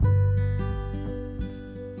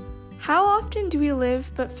How often do we live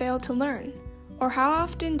but fail to learn? Or how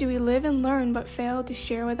often do we live and learn but fail to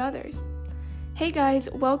share with others? Hey guys,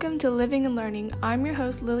 welcome to Living and Learning. I'm your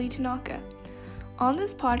host, Lily Tanaka. On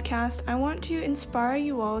this podcast, I want to inspire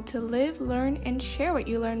you all to live, learn, and share what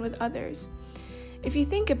you learn with others. If you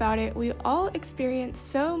think about it, we all experience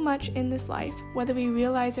so much in this life, whether we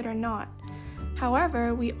realize it or not.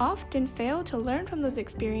 However, we often fail to learn from those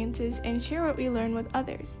experiences and share what we learn with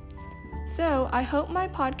others. So, I hope my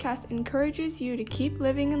podcast encourages you to keep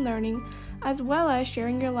living and learning, as well as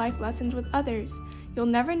sharing your life lessons with others. You'll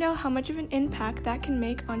never know how much of an impact that can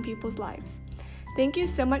make on people's lives. Thank you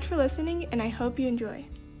so much for listening, and I hope you enjoy.